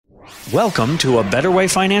Welcome to A Better Way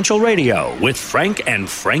Financial Radio with Frank and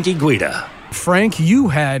Frankie Guida. Frank, you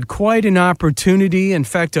had quite an opportunity, in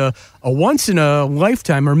fact, a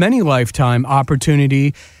once-in-a-lifetime or many-lifetime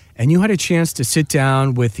opportunity, and you had a chance to sit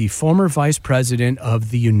down with the former Vice President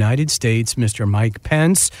of the United States, Mr. Mike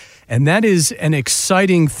Pence, and that is an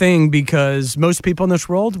exciting thing because most people in this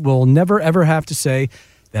world will never, ever have to say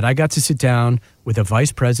that I got to sit down with a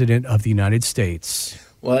Vice President of the United States.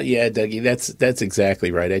 Well, yeah, Dougie, that's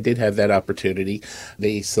exactly right. I did have that opportunity.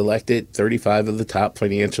 They selected 35 of the top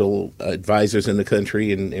financial advisors in the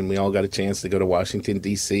country, and we all got a chance to go to Washington,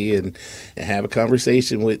 D.C. and have a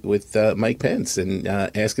conversation with Mike Pence and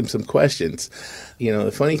ask him some questions. You know,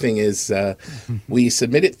 the funny thing is we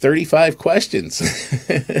submitted 35 questions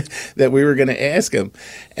that we were going to ask him,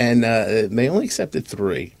 and they only accepted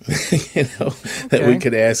 3, that we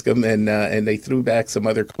could ask him, and they threw back some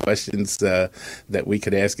other questions that we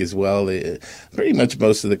could ask as well. Pretty much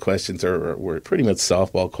most of the questions were pretty much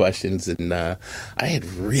softball questions, and I had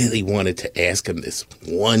really wanted to ask him this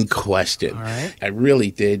one question. All right. I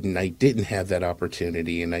really did, and I didn't have that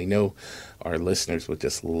opportunity, and I know our listeners would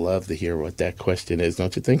just love to hear what that question is,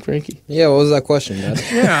 don't you think, Frankie? Yeah, what was that question, man?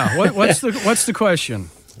 Yeah, what's the question?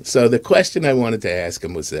 So the question I wanted to ask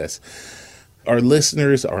him was this. Our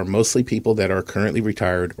listeners are mostly people that are currently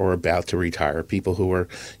retired or about to retire, people who are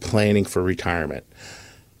planning for retirement.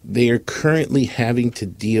 They are currently having to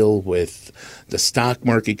deal with the stock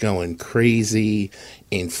market going crazy,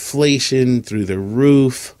 inflation through the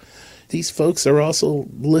roof. These folks are also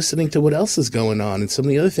listening to what else is going on and some of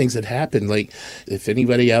the other things that happen. Like if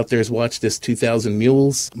anybody out there has watched this 2000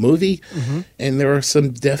 Mules movie, and there are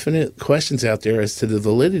some definite questions out there as to the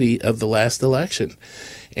validity of the last election.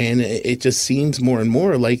 And it just seems more and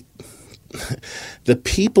more like the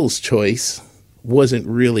people's choice wasn't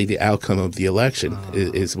really the outcome of the election,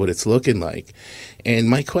 is what it's looking like. And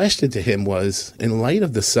my question to him was, in light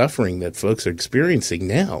of the suffering that folks are experiencing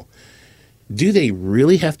now, do they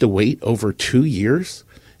really have to wait over 2 years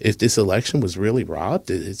if this election was really robbed?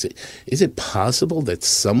 Is it possible that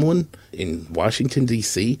someone in Washington,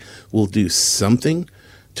 D.C. will do something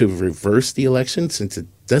to reverse the election since it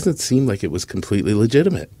doesn't seem like it was completely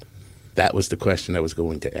legitimate? That was the question I was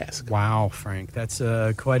going to ask. Wow, Frank, that's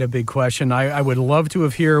quite a big question. I would love to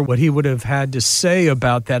hear what he would have had to say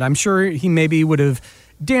about that. I'm sure he maybe would have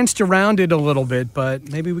danced around it a little bit,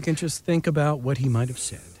 but maybe we can just think about what he might have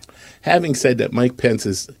said. Having said that, Mike Pence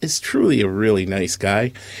is truly a really nice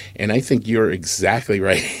guy, and I think you're exactly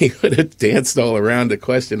right. He would have danced all around the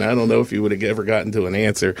question. I don't know if he would have ever gotten to an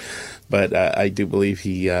answer, but I do believe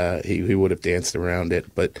he would have danced around it.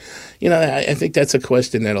 But, I think that's a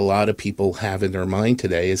question that a lot of people have in their mind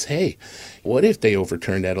today is, hey, what if they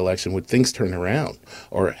overturn that election? Would things turn around?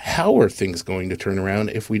 Or how are things going to turn around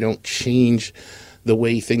if we don't change the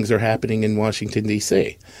way things are happening in Washington,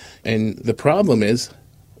 D.C.? And the problem is,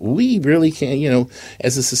 we really can't,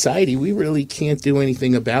 as a society, we really can't do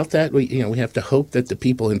anything about that. We have to hope that the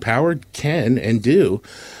people empowered can and do.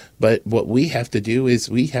 But what we have to do is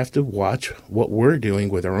we have to watch what we're doing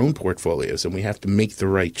with our own portfolios, and we have to make the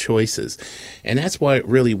right choices. And that's why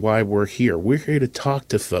we're here. We're here to talk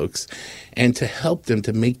to folks and to help them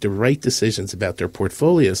to make the right decisions about their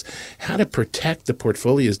portfolios, how to protect the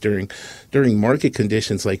portfolios during market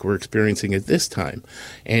conditions like we're experiencing at this time.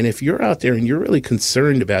 And if you're out there and you're really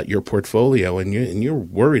concerned about your portfolio and you're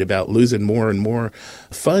worried about losing more and more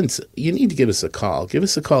funds, you need to give us a call. Give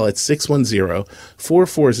us a call at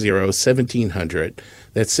 610-440-1700.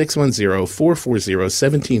 That's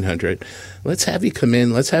 610-440-1700. Let's have you come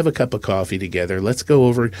in. Let's have a cup of coffee together. Let's go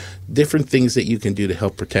over different things that you can do to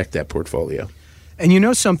help protect that portfolio. And you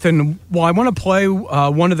know something? Well, I want to play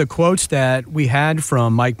one of the quotes that we had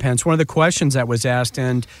from Mike Pence, one of the questions that was asked.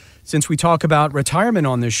 And since we talk about retirement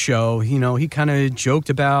on this show, he kind of joked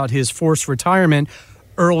about his forced retirement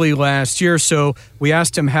early last year. So we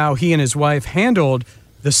asked him how he and his wife handled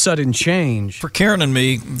the sudden change. For Karen and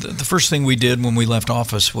me, the first thing we did when we left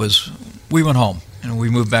office was we went home.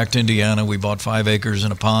 We moved back to Indiana. We bought 5 acres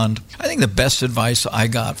and a pond. I think the best advice I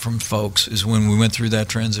got from folks is when we went through that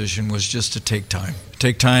transition was just to take time.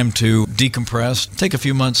 Take time to decompress. Take a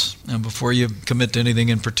few months before you commit to anything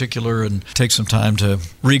in particular and take some time to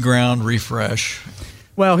reground, refresh.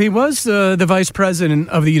 Well, he was the Vice President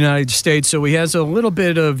of the United States, so he has a little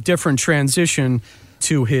bit of different transition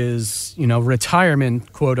to his,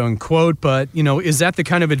 retirement, quote unquote. But, is that the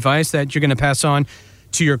kind of advice that you're going to pass on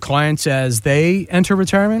to your clients as they enter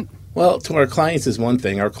retirement? Well, to our clients is one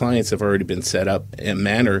thing. Our clients have already been set up in a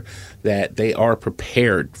manner that they are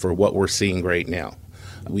prepared for what we're seeing right now.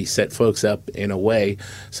 We set folks up in a way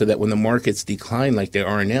so that when the markets decline like they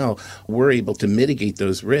are now, we're able to mitigate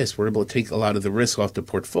those risks. We're able to take a lot of the risk off the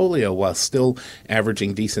portfolio while still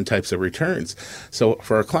averaging decent types of returns. So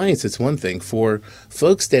for our clients, it's one thing. For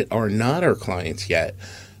folks that are not our clients yet,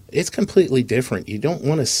 it's completely different. You don't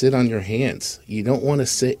want to sit on your hands. You don't want to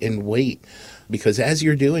sit and wait, because as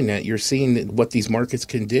you're doing that, you're seeing what these markets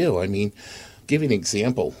can do. I mean, give you an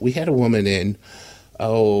example. We had a woman in,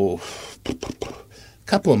 a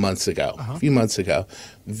couple of months ago, a few months ago,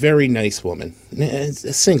 very nice woman,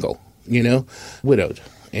 single, widowed.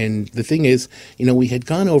 And the thing is, we had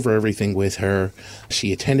gone over everything with her.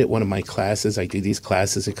 She attended one of my classes. I do these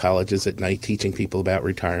classes at colleges at night teaching people about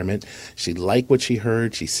retirement. She liked what she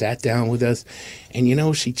heard. She sat down with us.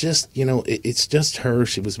 And, she just, it's just her.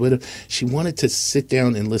 She was with her. She wanted to sit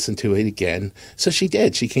down and listen to it again. So she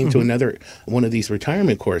did. She came to another one of these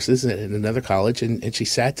retirement courses at another college, and she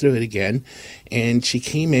sat through it again. And she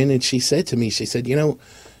came in and she said to me, she said,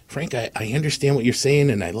 Frank, I understand what you're saying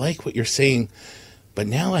and I like what you're saying. But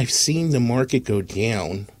now I've seen the market go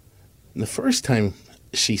down. The first time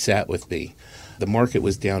she sat with me, the market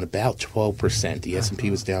was down about 12%. The S&P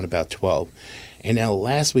was down about 12%. And now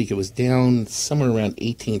last week it was down somewhere around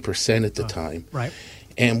 18% at the time. Right.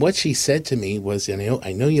 And what she said to me was,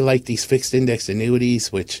 I know you like these fixed index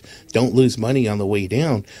annuities, which don't lose money on the way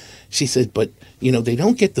down. She said, but, they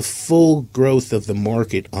don't get the full growth of the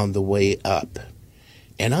market on the way up.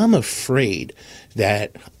 And I'm afraid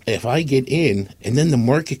that if I get in and then the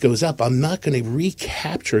market goes up, I'm not going to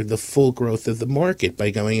recapture the full growth of the market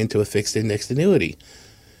by going into a fixed index annuity.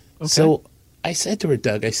 Okay. So I said to her,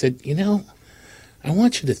 Doug, I said, I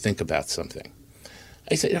want you to think about something.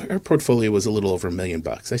 I said, her portfolio was a little over $1 million.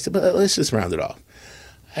 I said, but let's just round it off.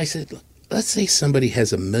 I said, let's say somebody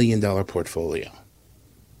has $1 million portfolio,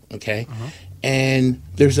 okay? And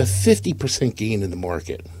there's a 50% gain in the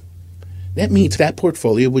market. That means that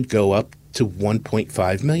portfolio would go up to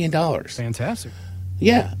 $1.5 million. Fantastic.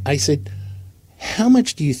 Yeah. I said, how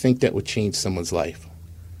much do you think that would change someone's life?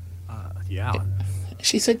 Yeah.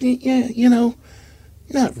 She said, yeah,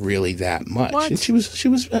 not really that much. What? And she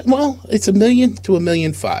was, well, it's $1 million to $1.5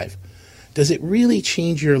 million. Does it really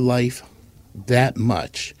change your life that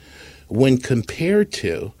much when compared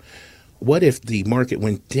to what if the market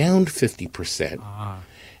went down 50%?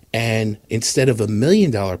 And instead of $1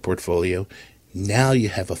 million portfolio, now you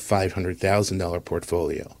have a $500,000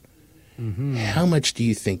 portfolio. How much do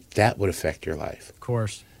you think that would affect your life? Of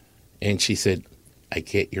course. And she said, I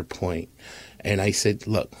get your point. And I said,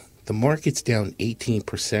 look, the market's down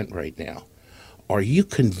 18% right now. Are you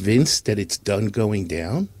convinced that it's done going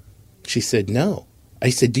down? She said, no. I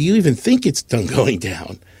said, do you even think it's done going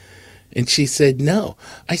down? And she said, no.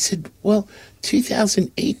 I said, well,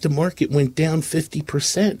 2008, the market went down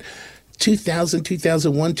 50%. 2000,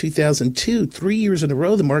 2001, 2002, 3 years in a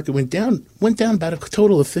row, the market went down about a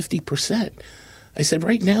total of 50%. I said,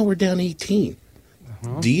 right now we're down 18.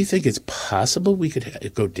 Do you think it's possible we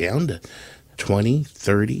could go down to 20,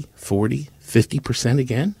 30, 40, 50%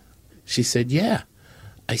 again? She said, yeah.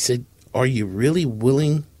 I said, are you really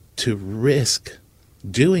willing to risk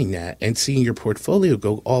doing that and seeing your portfolio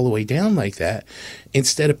go all the way down like that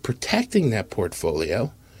instead of protecting that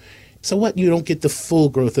portfolio? So what? You don't get the full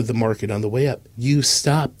growth of the market on the way up. You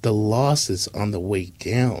stop the losses on the way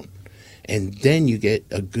down, and then you get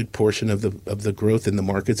a good portion of the growth in the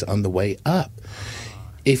markets on the way up.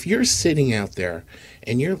 If you're sitting out there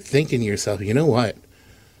and you're thinking to yourself, you know what?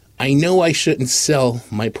 I know I shouldn't sell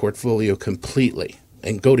my portfolio completely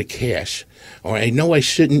and go to cash, or I know I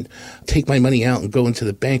shouldn't take my money out and go into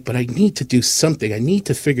the bank, but I need to do something. I need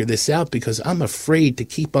to figure this out because I'm afraid to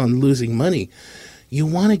keep on losing money. You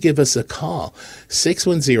want to give us a call,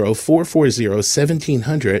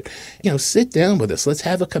 610-440-1700. Sit down with us. Let's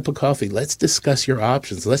have a cup of coffee. Let's discuss your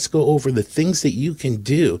options. Let's go over the things that you can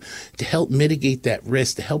do to help mitigate that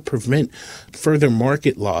risk, to help prevent further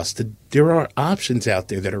market loss. There are options out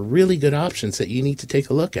there that are really good options that you need to take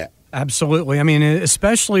a look at. Absolutely. I mean,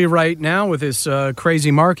 especially right now with this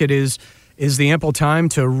crazy market is the ample time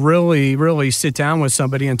to really, really sit down with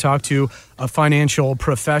somebody and talk to a financial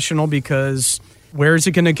professional, because where is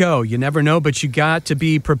it going to go? You never know, but you got to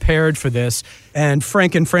be prepared for this. And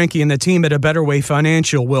Frank and Frankie and the team at A Better Way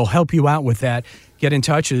Financial will help you out with that. Get in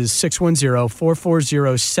touch is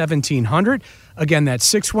 610-440-1700. Again,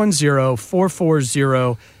 that's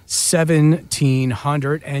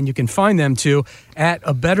 610-440-1700. And you can find them too at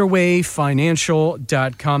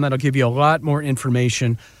abetterwayfinancial.com. That'll give you a lot more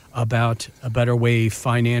information about A Better Way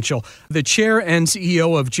Financial. The chair and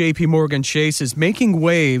CEO of JP Morgan Chase is making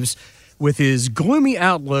waves with his gloomy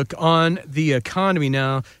outlook on the economy.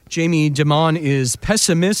 Now, Jamie Dimon is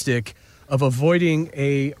pessimistic of avoiding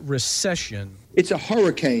a recession. It's a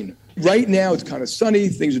hurricane. Right now, it's kind of sunny.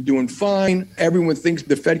 Things are doing fine. Everyone thinks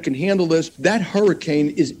the Fed can handle this. That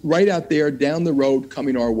hurricane is right out there down the road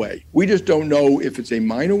coming our way. We just don't know if it's a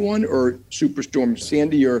minor one or Superstorm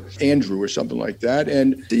Sandy or Andrew or something like that.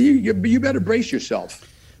 And you better brace yourself.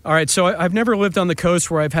 All right, so I've never lived on the coast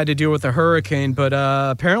where I've had to deal with a hurricane, but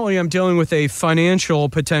apparently I'm dealing with a financial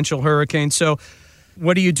potential hurricane. So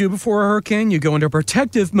what do you do before a hurricane? You go into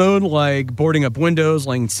protective mode, like boarding up windows,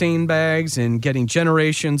 laying sandbags, and getting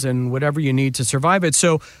generations and whatever you need to survive it.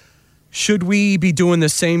 So should we be doing the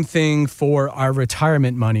same thing for our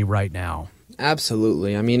retirement money right now?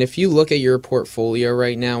 Absolutely. I mean, if you look at your portfolio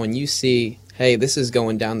right now and you see, hey, this is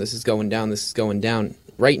going down, this is going down, this is going down.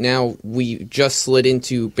 Right now, we just slid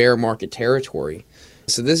into bear market territory.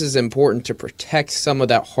 So this is important to protect some of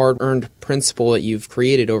that hard-earned principal that you've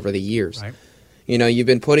created over the years. Right. You know, you've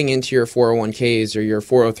been putting into your 401ks or your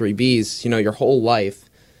 403bs, your whole life,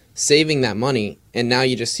 saving that money, and now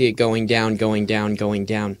you just see it going down, going down, going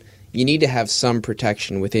down. You need to have some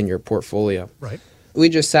protection within your portfolio. Right. We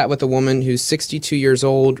just sat with a woman who's 62 years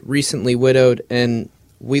old, recently widowed, and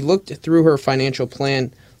we looked through her financial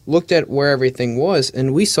plan, looked at where everything was,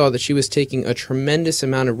 and we saw that she was taking a tremendous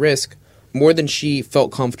amount of risk, more than she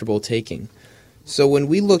felt comfortable taking. So when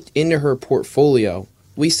we looked into her portfolio,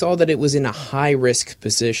 we saw that it was in a high-risk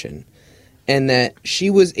position and that she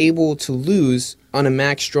was able to lose on a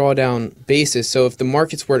max drawdown basis. So if the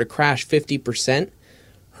markets were to crash 50%,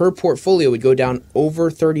 her portfolio would go down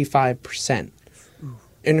over 35%.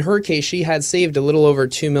 In her case, she had saved a little over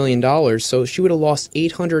 $2 million, so she would have lost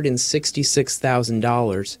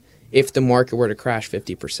 $866,000 if the market were to crash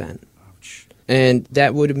 50%. Ouch. And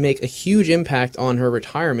that would make a huge impact on her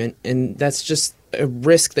retirement, and that's just a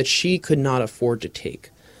risk that she could not afford to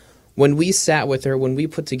take. When we sat with her, when we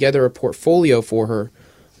put together a portfolio for her,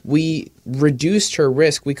 we reduced her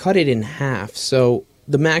risk. We cut it in half. So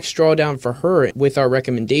the max drawdown for her with our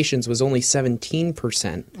recommendations was only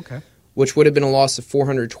 17%, Okay. which would have been a loss of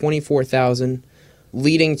 $424,000,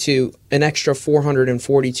 leading to an extra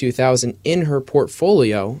 $442,000 in her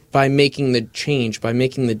portfolio by making the change, by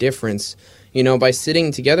making the difference, by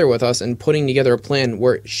sitting together with us and putting together a plan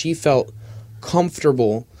where she felt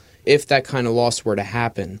comfortable if that kind of loss were to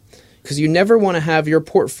happen. Because you never want to have your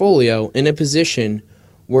portfolio in a position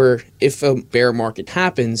where if a bear market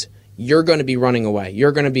happens, you're going to be running away.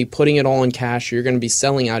 You're going to be putting it all in cash. You're going to be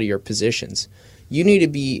selling out of your positions. You need to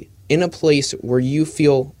be in a place where you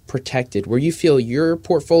feel protected, where you feel your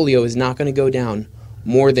portfolio is not going to go down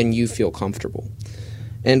more than you feel comfortable.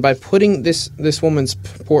 And by putting this woman's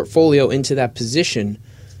portfolio into that position,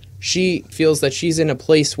 she feels that she's in a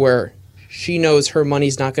place where she knows her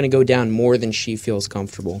money's not going to go down more than she feels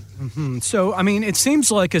comfortable. Mm-hmm. So, I mean, it seems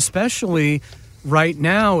like especially right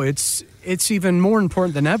now, it's even more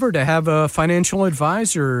important than ever to have a financial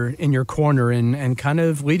advisor in your corner and kind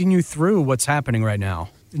of leading you through what's happening right now.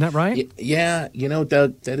 Isn't that right? Yeah,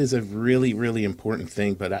 Doug, that is a really, really important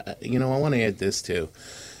thing. But, I want to add this too.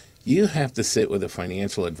 You have to sit with a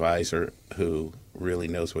financial advisor who really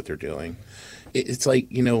knows what they're doing. It's like,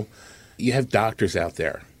 you have doctors out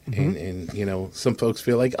there. Mm-hmm. And some folks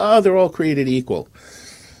feel like, they're all created equal.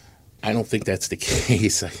 I don't think that's the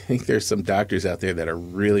case. I think there's some doctors out there that are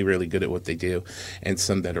really, really good at what they do and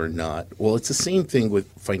some that are not. Well, it's the same thing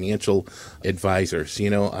with financial advisors.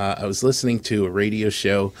 I was listening to a radio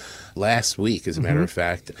show last week, as a matter of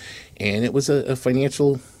fact, and it was a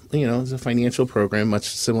financial it was a financial program much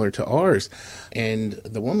similar to ours. And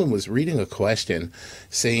the woman was reading a question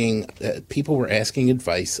saying that people were asking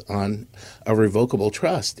advice on a revocable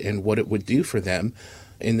trust and what it would do for them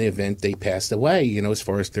in the event they passed away, as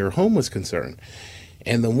far as their home was concerned.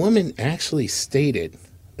 And the woman actually stated,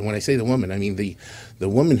 and when I say the woman, I mean the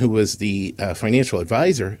woman who was the financial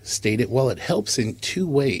advisor stated, well, it helps in two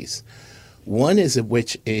ways. One is in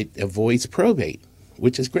which it avoids probate,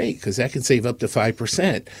 which is great because that can save up to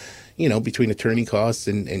 5%, between attorney costs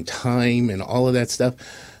and time and all of that stuff.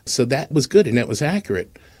 So that was good and that was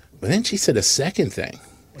accurate. But then she said a second thing.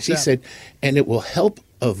 She said, and it will help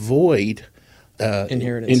avoid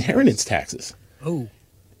inheritance taxes. Oh.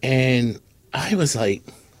 And I was like,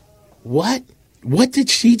 what? What did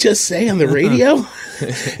she just say on the radio?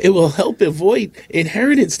 It will help avoid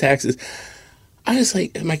inheritance taxes. I was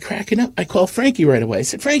like, am I cracking up? I called Frankie right away. I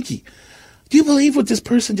said, Frankie, do you believe what this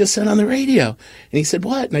person just said on the radio? And he said,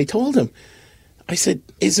 what? And I told him. I said,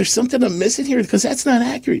 is there something I'm missing here? Because that's not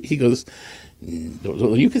accurate. He goes,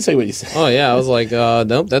 Well, you can say what you say. Oh, yeah. I was like,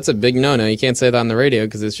 nope, that's a big no-no. You can't say that on the radio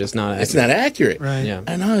because it's just not accurate. It's not accurate. Right. Yeah.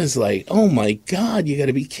 And I was like, oh, my God, you got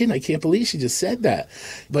to be kidding. I can't believe she just said that.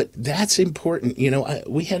 But that's important.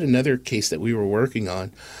 We had another case that we were working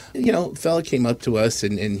on. A fella came up to us,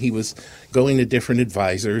 and he was going to different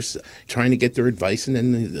advisors, trying to get their advice, and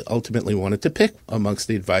then ultimately wanted to pick amongst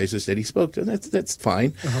the advisors that he spoke to. That's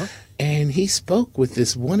fine. Uh-huh. And he spoke with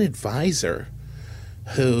this one advisor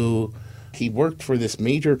who... He worked for this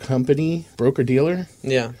major company, broker-dealer.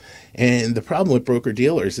 Yeah. And the problem with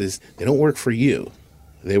broker-dealers is they don't work for you.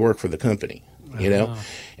 They work for the company,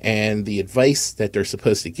 And the advice that they're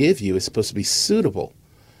supposed to give you is supposed to be suitable,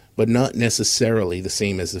 but not necessarily the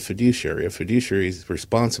same as the fiduciary. A fiduciary is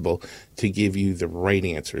responsible to give you the right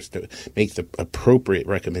answers, to make the appropriate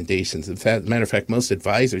recommendations. In fact, matter of fact, most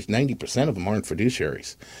advisors, 90% of them aren't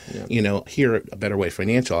fiduciaries. Yeah. Here at A Better Way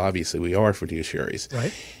Financial, obviously we are fiduciaries.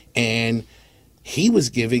 Right. And he was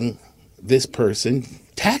giving this person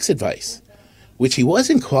tax advice, which he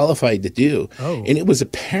wasn't qualified to do. Oh. And it was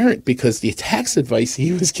apparent because the tax advice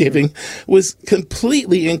he was giving was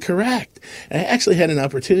completely incorrect. And I actually had an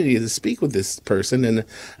opportunity to speak with this person. And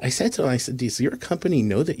I said to him, does your company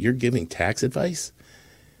know that you're giving tax advice?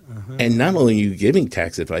 Uh-huh. And not only are you giving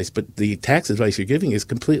tax advice, but the tax advice you're giving is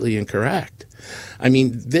completely incorrect. I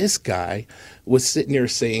mean, this guy was sitting there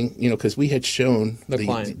saying, because we had shown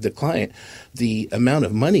the client the amount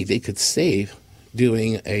of money they could save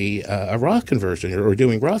doing a Roth conversion or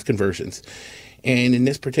doing Roth conversions. And in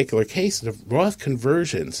this particular case, the Roth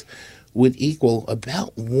conversions would equal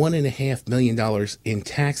about $1.5 million in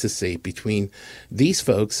taxes saved between these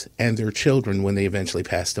folks and their children when they eventually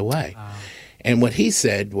passed away. And what he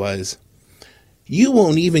said was, you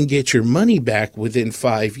won't even get your money back within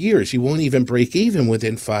 5 years. You won't even break even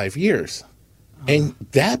within 5 years. And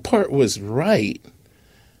that part was right.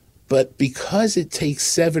 But because it takes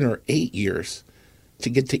 7 or 8 years to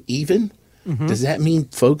get to even, does that mean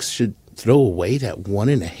folks should throw away that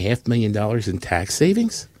 $1.5 million in tax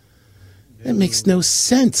savings? That makes no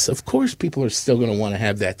sense. Of course, people are still going to want to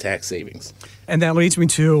have that tax savings. And that leads me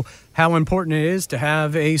to how important it is to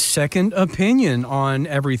have a second opinion on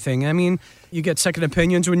everything. I mean, you get second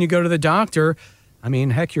opinions when you go to the doctor. I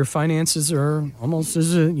mean, heck, your finances are almost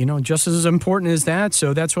as, just as important as that.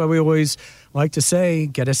 So that's why we always like to say,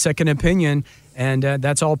 get a second opinion. And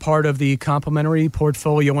that's all part of the complimentary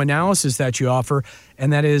portfolio analysis that you offer.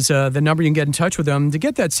 And that is the number you can get in touch with them to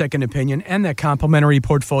get that second opinion and that complimentary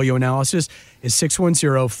portfolio analysis is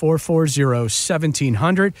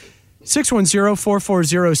 610-440-1700.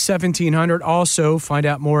 610-440-1700. Also, find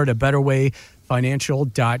out more at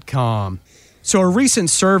abetterwayfinancial.com. So a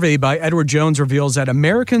recent survey by Edward Jones reveals that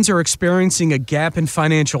Americans are experiencing a gap in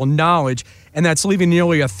financial knowledge, and that's leaving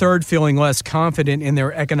nearly a third feeling less confident in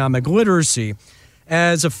their economic literacy.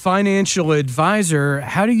 As a financial advisor,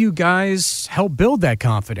 how do you guys help build that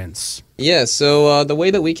confidence? Yeah, so the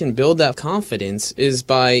way that we can build that confidence is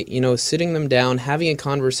by, sitting them down, having a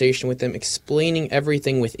conversation with them, explaining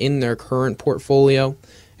everything within their current portfolio,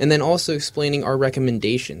 and then also explaining our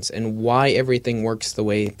recommendations and why everything works the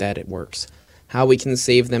way that it works. How we can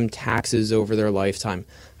save them taxes over their lifetime,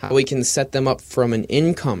 how we can set them up from an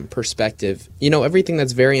income perspective. Everything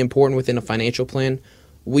that's very important within a financial plan,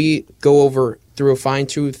 we go over through a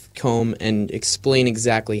fine-tooth comb and explain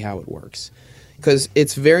exactly how it works. Because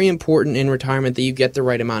it's very important in retirement that you get the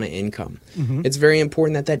right amount of income. Mm-hmm. It's very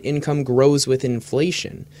important that that income grows with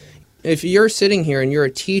inflation. If you're sitting here and you're a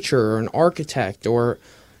teacher or an architect or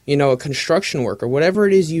a construction worker, whatever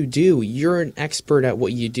it is you do, you're an expert at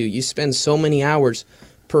what you do. You spend so many hours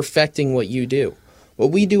perfecting what you do.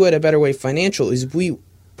 What we do at A Better Way Financial is we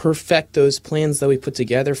perfect those plans that we put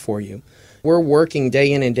together for you. We're working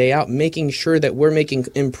day in and day out, making sure that we're making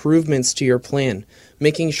improvements to your plan,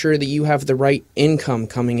 making sure that you have the right income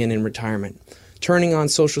coming in retirement, turning on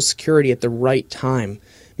Social Security at the right time,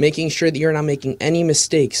 making sure that you're not making any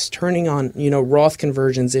mistakes, turning on, Roth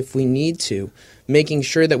conversions if we need to, making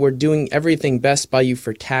sure that we're doing everything best by you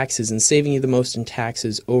for taxes and saving you the most in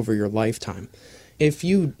taxes over your lifetime. If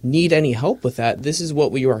you need any help with that, this is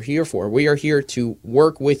what we are here for. We are here to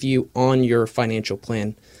work with you on your financial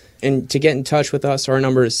plan. And to get in touch with us, our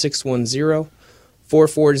number is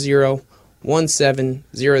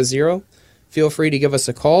 610-440-1700. Feel free to give us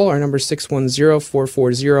a call. Our number is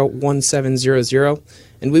 610-440-1700.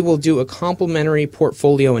 And we will do a complimentary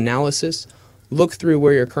portfolio analysis, look through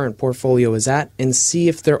where your current portfolio is at, and see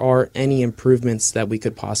if there are any improvements that we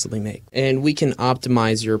could possibly make. And we can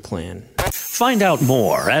optimize your plan. Find out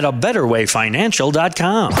more at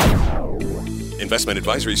abetterwayfinancial.com. Investment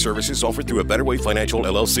advisory services offered through A Better Way Financial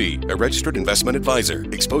LLC, a registered investment advisor.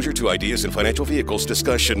 Exposure to ideas and financial vehicles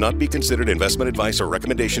discussed should not be considered investment advice or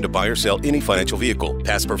recommendation to buy or sell any financial vehicle.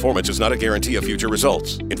 Past performance is not a guarantee of future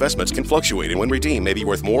results. Investments can fluctuate and when redeemed may be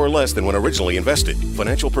worth more or less than when originally invested.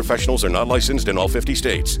 Financial professionals are not licensed in all 50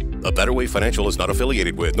 states. A Better Way Financial is not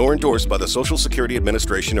affiliated with nor endorsed by the Social Security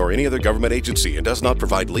Administration or any other government agency and does not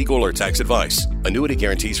provide legal or tax advice. Annuity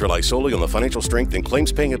guarantees rely solely on the financial strength and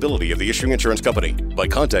claims-paying ability of the issuing insurance company. By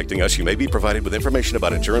contacting us, you may be provided with information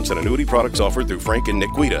about insurance and annuity products offered through Frank and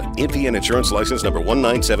Nick Guida, NPN Insurance License number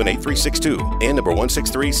 1978362 and number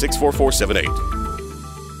 163-64478.